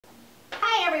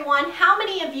everyone, how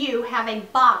many of you have a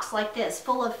box like this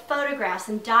full of photographs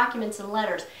and documents and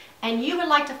letters, and you would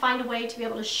like to find a way to be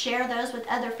able to share those with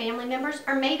other family members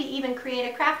or maybe even create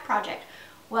a craft project?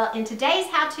 Well, in today's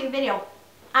how-to video,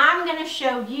 I'm going to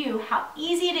show you how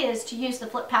easy it is to use the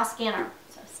FlipPal scanner.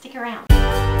 So stick around.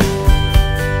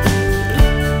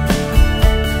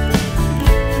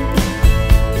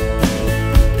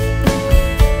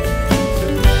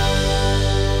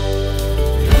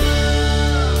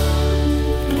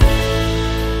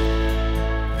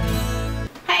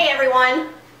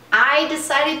 I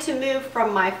decided to move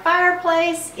from my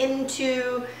fireplace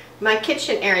into my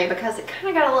kitchen area because it kind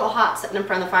of got a little hot sitting in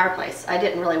front of the fireplace. I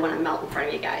didn't really want to melt in front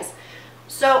of you guys.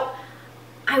 So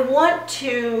I want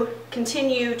to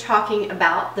continue talking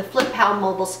about the FlipPal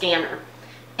mobile scanner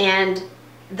and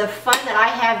the fun that I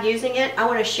have using it. I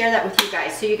want to share that with you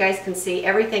guys so you guys can see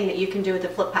everything that you can do with the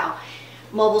FlipPal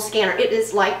mobile scanner. It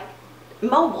is like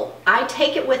mobile. I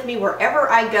take it with me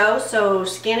wherever I go, so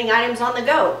scanning items on the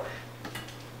go.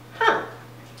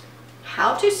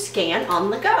 How to scan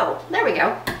on the go. There we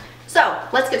go. So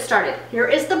let's get started. Here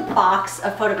is the box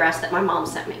of photographs that my mom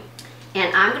sent me.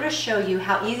 And I'm going to show you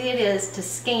how easy it is to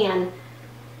scan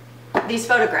these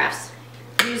photographs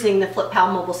using the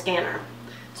FlipPal mobile scanner.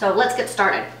 So let's get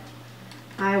started.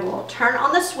 I will turn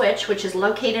on the switch, which is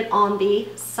located on the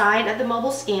side of the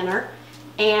mobile scanner.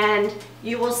 And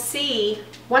you will see,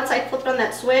 once I flip on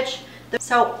that switch,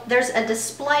 so there's a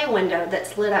display window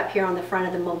that's lit up here on the front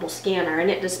of the mobile scanner, and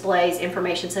it displays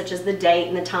information such as the date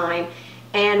and the time.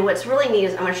 And what's really neat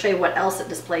is I'm going to show you what else it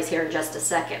displays here in just a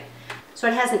second. So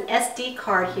it has an SD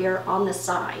card here on the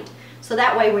side. So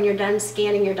that way when you're done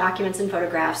scanning your documents and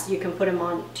photographs, you can put them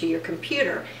onto your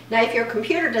computer. Now if your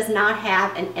computer does not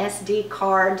have an SD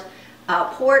card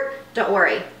port, don't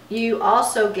worry. You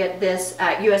also get this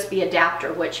USB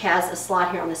adapter, which has a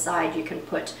slot here on the side. You can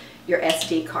put your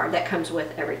SD card. That comes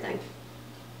with everything.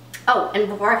 Oh, and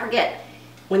before I forget,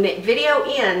 when the video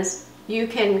ends, you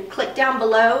can click down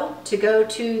below to go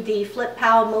to the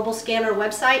FlipPal mobile scanner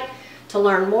website to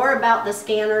learn more about the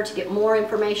scanner, to get more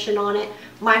information on it.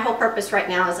 My whole purpose right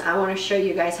now is I want to show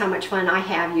you guys how much fun I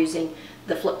have using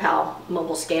the FlipPal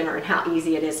mobile scanner and how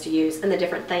easy it is to use and the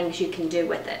different things you can do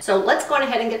with it. So let's go on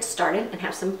ahead and get started and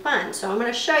have some fun. So I'm going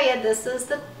to show you, this is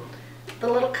the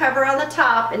little cover on the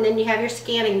top, and then you have your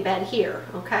scanning bed here,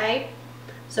 okay?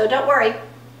 So don't worry,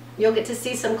 you'll get to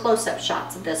see some close-up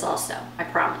shots of this also, I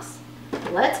promise.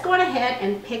 Let's go on ahead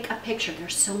and pick a picture.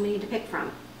 There's so many to pick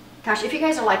from. Gosh, if you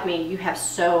guys are like me, you have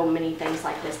so many things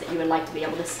like this that you would like to be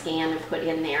able to scan and put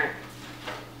in there.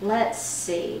 Let's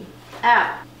see.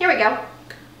 Here we go.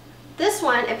 This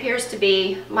one appears to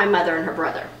be my mother and her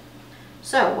brother.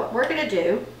 So what we're going to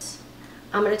do,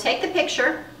 I'm going to take the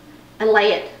picture and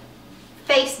lay it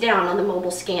face down on the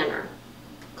mobile scanner.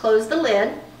 Close the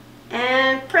lid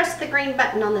and press the green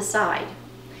button on the side.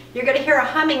 You're going to hear a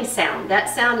humming sound. That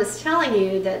sound is telling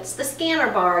you that's the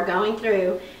scanner bar going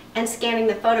through and scanning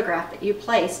the photograph that you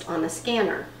placed on the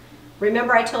scanner.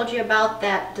 Remember I told you about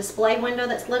that display window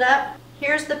that's lit up?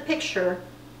 Here's the picture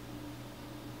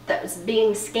that was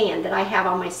being scanned that I have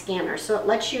on my scanner. So it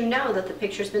lets you know that the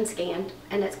picture's been scanned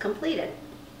and it's completed.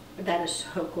 That is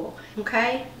so cool.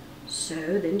 Okay? So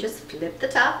then just flip the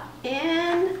top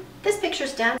and this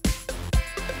picture's done.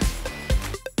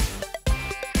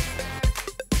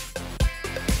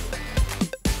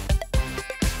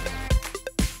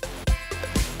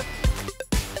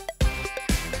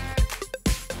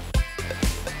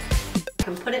 I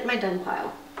can put it in my done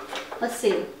pile. Let's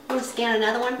see, I'm gonna scan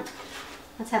another one.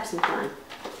 Let's have some fun.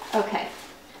 Okay,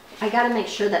 I gotta make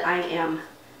sure that I am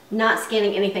not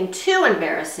scanning anything too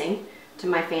embarrassing to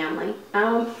my family.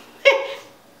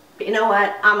 You know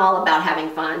what? I'm all about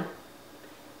having fun.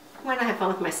 Why not have fun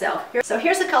with myself? So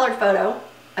here's a colored photo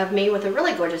of me with a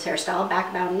really gorgeous hairstyle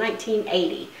back about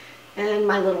 1980 and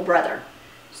my little brother.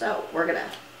 So we're gonna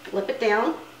flip it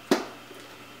down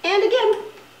and again,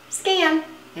 scan.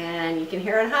 And you can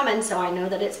hear it humming, so I know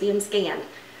that it's being scanned.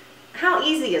 How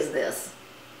easy is this?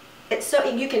 It's so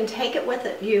you can take it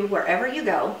with you wherever you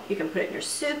go. You can put it in your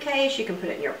suitcase, you can put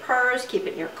it in your purse, keep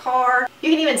it in your car.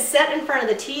 You can even sit in front of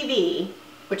the TV,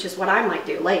 which is what I might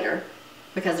do later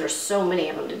because there's so many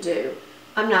of them to do.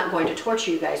 I'm not going to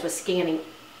torture you guys with scanning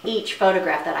each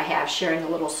photograph that I have, sharing a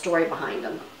little story behind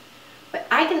them. But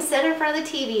I can sit in front of the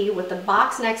TV with the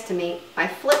box next to me, my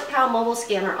FlipPal mobile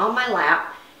scanner on my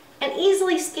lap, and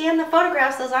easily scan the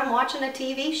photographs as I'm watching a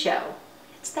TV show.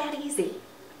 It's that easy.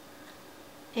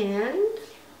 And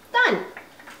done.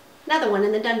 Another one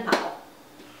in the done pile.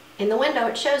 In the window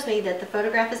it shows me that the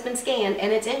photograph has been scanned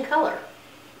and it's in color.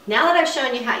 Now that I've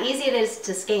shown you how easy it is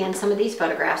to scan some of these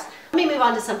photographs, let me move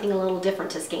on to something a little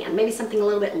different to scan. Maybe something a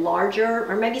little bit larger,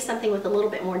 or maybe something with a little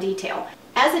bit more detail.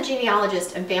 As a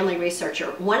genealogist and family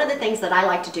researcher, one of the things that I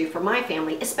like to do for my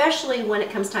family, especially when it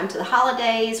comes time to the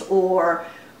holidays or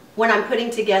when I'm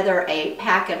putting together a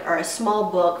packet or a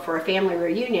small book for a family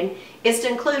reunion, is to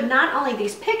include not only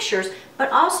these pictures,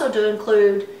 but also to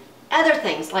include other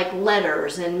things like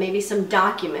letters and maybe some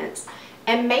documents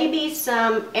and maybe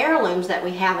some heirlooms that we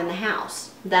have in the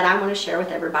house that I want to share with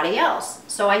everybody else.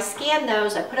 So I scan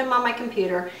those, I put them on my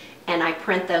computer, and I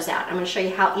print those out. I'm going to show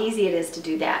you how easy it is to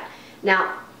do that.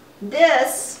 Now,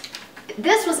 this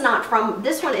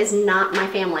one is not my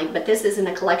family, but this is in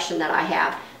a collection that I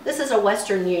have. This is a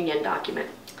Western Union document.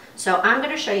 So I'm going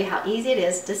to show you how easy it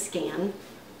is to scan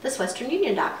this Western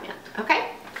Union document,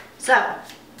 okay? So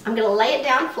I'm going to lay it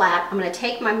down flat. I'm going to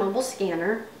take my mobile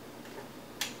scanner,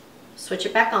 switch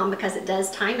it back on because it does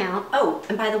time out. Oh,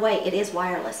 and by the way, it is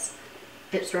wireless.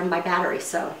 It's run by battery,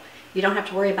 so you don't have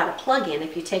to worry about a plug-in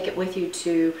if you take it with you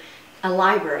to a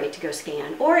library to go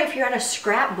scan. Or if you're at a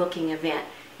scrapbooking event,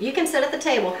 you can sit at the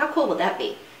table. How cool would that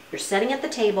be? You're sitting at the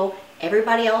table,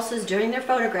 everybody else is doing their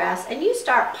photographs, and you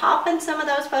start popping some of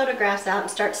those photographs out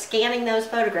and start scanning those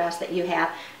photographs that you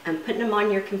have and putting them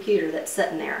on your computer that's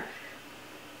sitting there.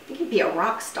 You could be a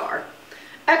rock star.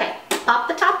 Okay, pop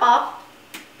the top off,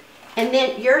 and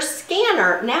then your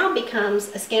scanner now becomes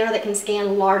a scanner that can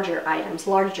scan larger items,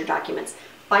 larger documents,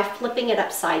 by flipping it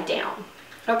upside down.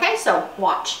 Okay, so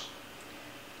watch.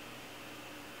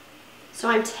 So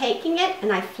I'm taking it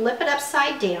and I flip it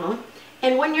upside down.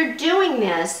 And when you're doing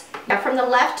this, from the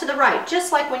left to the right,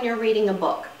 just like when you're reading a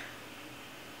book.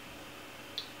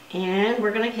 And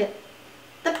we're going to hit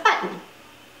the button.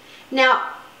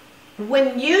 Now,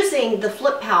 when using the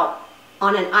flip pal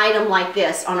on an item like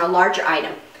this, on a larger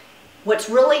item, what's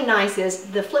really nice is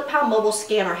the flip pal mobile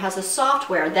scanner has a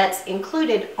software that's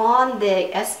included on the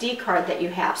SD card that you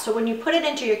have. So when you put it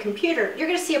into your computer, you're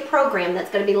going to see a program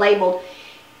that's going to be labeled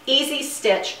Easy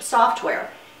Stitch Software.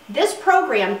 This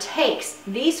program takes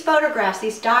these photographs,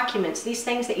 these documents, these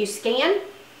things that you scan,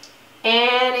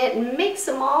 and it makes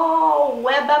them all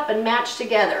web up and match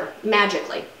together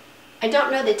magically. I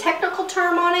don't know the technical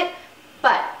term on it,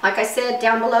 but like I said,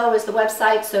 down below is the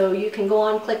website, so you can go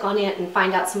on, click on it, and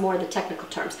find out some more of the technical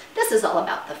terms. This is all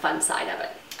about the fun side of it.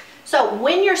 So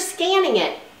when you're scanning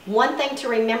it, one thing to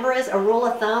remember is a rule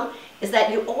of thumb is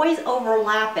that you always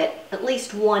overlap it at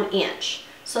least 1 inch.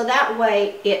 So that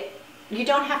way you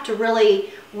don't have to really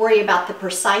worry about the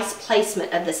precise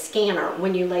placement of the scanner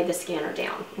when you lay the scanner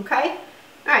down, okay?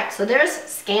 All right, so there's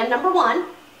scan number 1.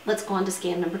 Let's go on to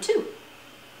scan number 2.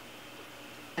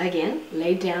 Again,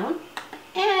 lay down,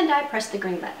 and I press the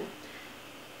green button.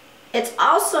 It's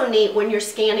also neat when you're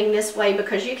scanning this way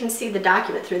because you can see the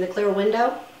document through the clear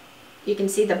window. You can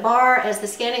see the bar as the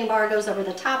scanning bar goes over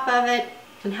the top of it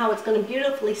and how it's going to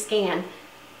beautifully scan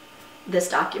this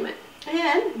document.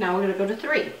 And now we're going to go to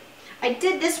 3. I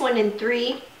did this one in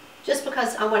 3 just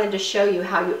because I wanted to show you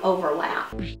how you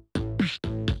overlap.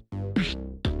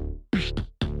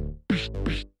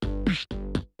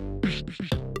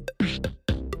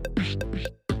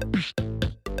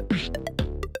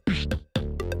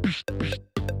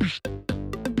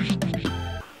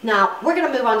 Now we're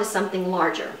going to move on to something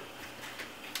larger.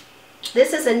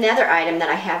 This is another item that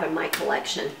I have in my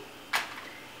collection.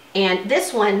 And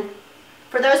this one,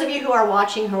 for those of you who are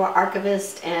watching who are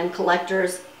archivists and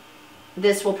collectors,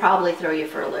 this will probably throw you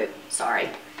for a loop. Sorry.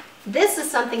 This is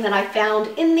something that I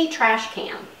found in the trash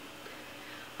can.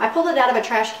 I pulled it out of a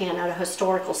trash can at a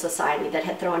historical society that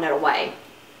had thrown it away.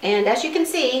 And as you can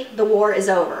see, the war is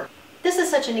over. This is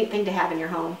such a neat thing to have in your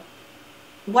home.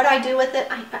 What I do with it,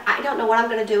 I don't know what I'm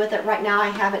going to do with it. Right now I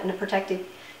have it in a protected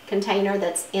container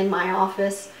that's in my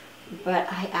office.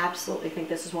 But I absolutely think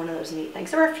this is one of those neat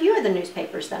things. There are a few of the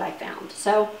newspapers that I found.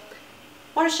 So I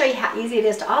want to show you how easy it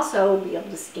is to also be able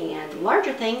to scan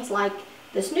larger things like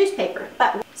this newspaper.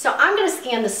 So I'm going to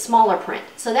scan the smaller print.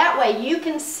 So that way you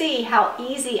can see how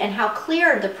easy and how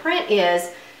clear the print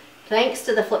is thanks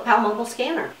to the flip pal mobile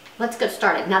scanner. Let's get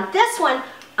started. Now this one,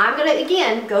 I'm going to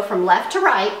again go from left to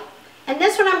right. And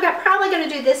this one I'm probably going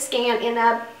to do this scan in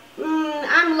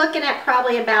I'm looking at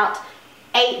probably about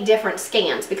 8 different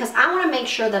scans because I want to make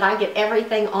sure that I get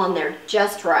everything on there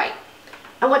just right.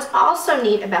 And what's also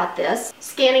neat about this,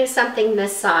 scanning something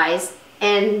this size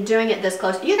and doing it this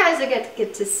close, you guys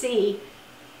get to see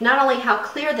not only how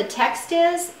clear the text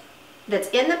is that's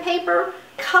in the paper,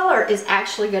 color is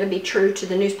actually going to be true to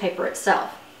the newspaper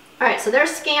itself. All right, so there's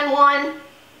scan 1,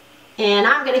 and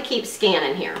I'm going to keep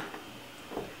scanning here.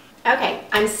 Okay,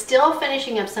 I'm still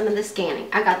finishing up some of the scanning.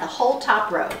 I got the whole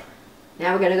top row.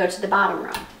 Now we're going to go to the bottom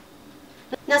row.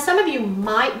 Now some of you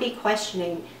might be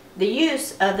questioning the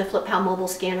use of the FlipPal mobile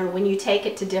scanner when you take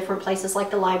it to different places like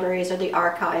the libraries or the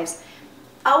archives.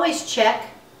 Always check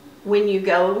when you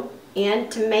go in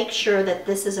to make sure that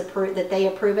this is approved, that they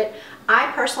approve it.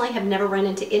 I personally have never run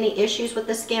into any issues with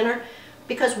the scanner,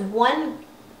 because one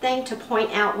thing to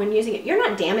point out when using it, you're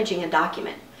not damaging a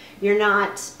document. You're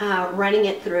not running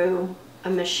it through a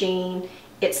machine.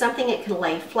 It's something it can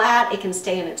lay flat, it can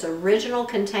stay in its original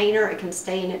container, it can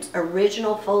stay in its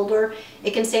original folder,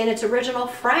 it can stay in its original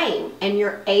frame, and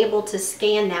you're able to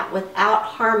scan that without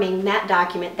harming that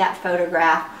document, that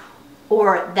photograph,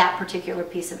 or that particular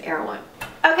piece of heirloom.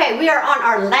 Okay, we are on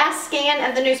our last scan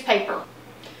of the newspaper.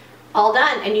 All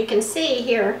done, and you can see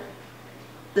here,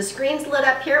 the screen's lit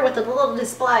up here with a little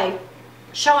display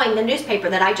showing the newspaper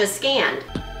that I just scanned.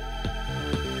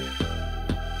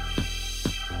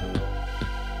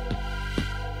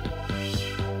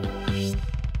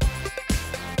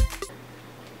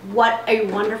 What a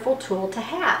wonderful tool to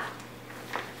have.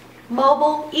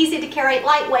 Mobile, easy to carry,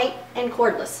 lightweight, and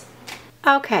cordless.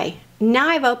 Okay, now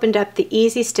I've opened up the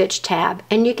Easy Stitch tab,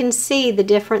 and you can see the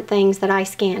different things that I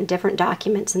scanned, different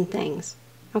documents and things.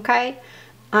 Okay,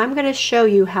 I'm going to show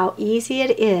you how easy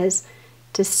it is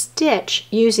to stitch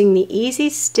using the Easy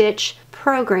Stitch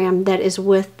program that is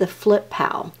with the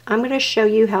FlipPal. I'm going to show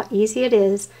you how easy it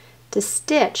is to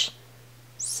stitch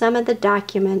some of the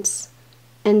documents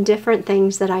and different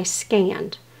things that I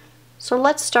scanned. So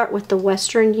let's start with the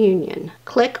Western Union.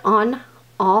 Click on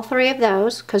all three of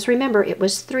those, because remember it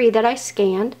was 3 that I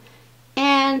scanned,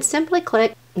 and simply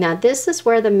click. Now this is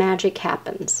where the magic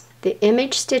happens. The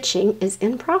image stitching is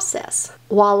in process.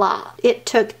 Voila! It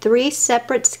took 3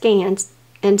 separate scans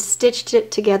and stitched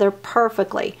it together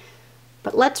perfectly.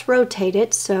 But let's rotate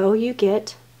it so you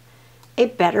get a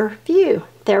better view.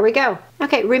 There we go.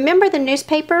 Okay, remember the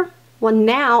newspaper? Well,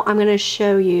 now I'm going to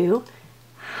show you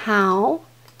how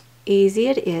easy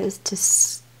it is to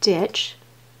stitch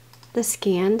the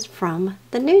scans from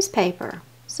the newspaper.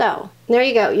 So there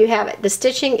you go, you have it. The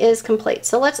stitching is complete.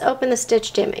 So let's open the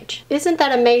stitched image. Isn't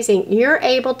that amazing? You're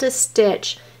able to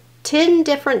stitch 10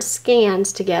 different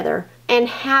scans together and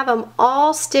have them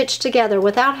all stitched together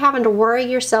without having to worry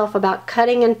yourself about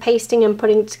cutting and pasting and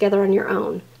putting it together on your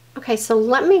own. Okay, so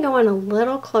let me go in a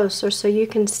little closer so you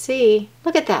can see.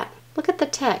 Look at that. Look at the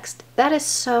text. That is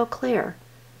so clear.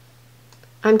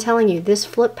 I'm telling you, this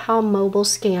FlipPal mobile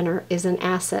scanner is an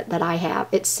asset that I have.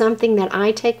 It's something that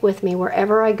I take with me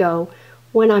wherever I go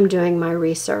when I'm doing my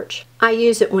research. I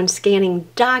use it when scanning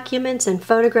documents and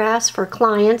photographs for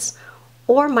clients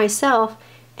or myself,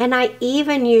 and I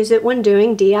even use it when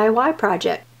doing DIY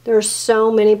projects. There are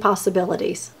so many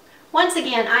possibilities. Once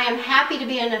again, I am happy to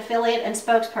be an affiliate and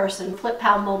spokesperson for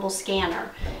FlipPal Mobile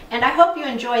Scanner. And I hope you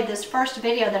enjoyed this first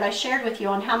video that I shared with you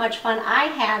on how much fun I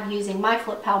have using my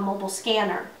FlipPal Mobile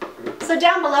Scanner. So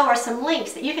down below are some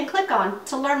links that you can click on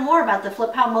to learn more about the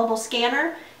FlipPal Mobile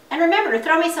Scanner. And remember to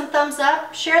throw me some thumbs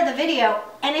up, share the video,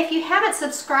 and if you haven't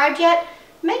subscribed yet,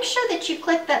 make sure that you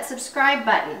click that subscribe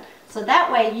button. So that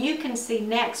way you can see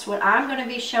next what I'm going to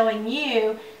be showing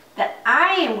you that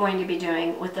I am going to be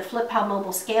doing with the FlipPal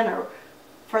Mobile Scanner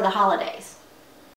for the holidays.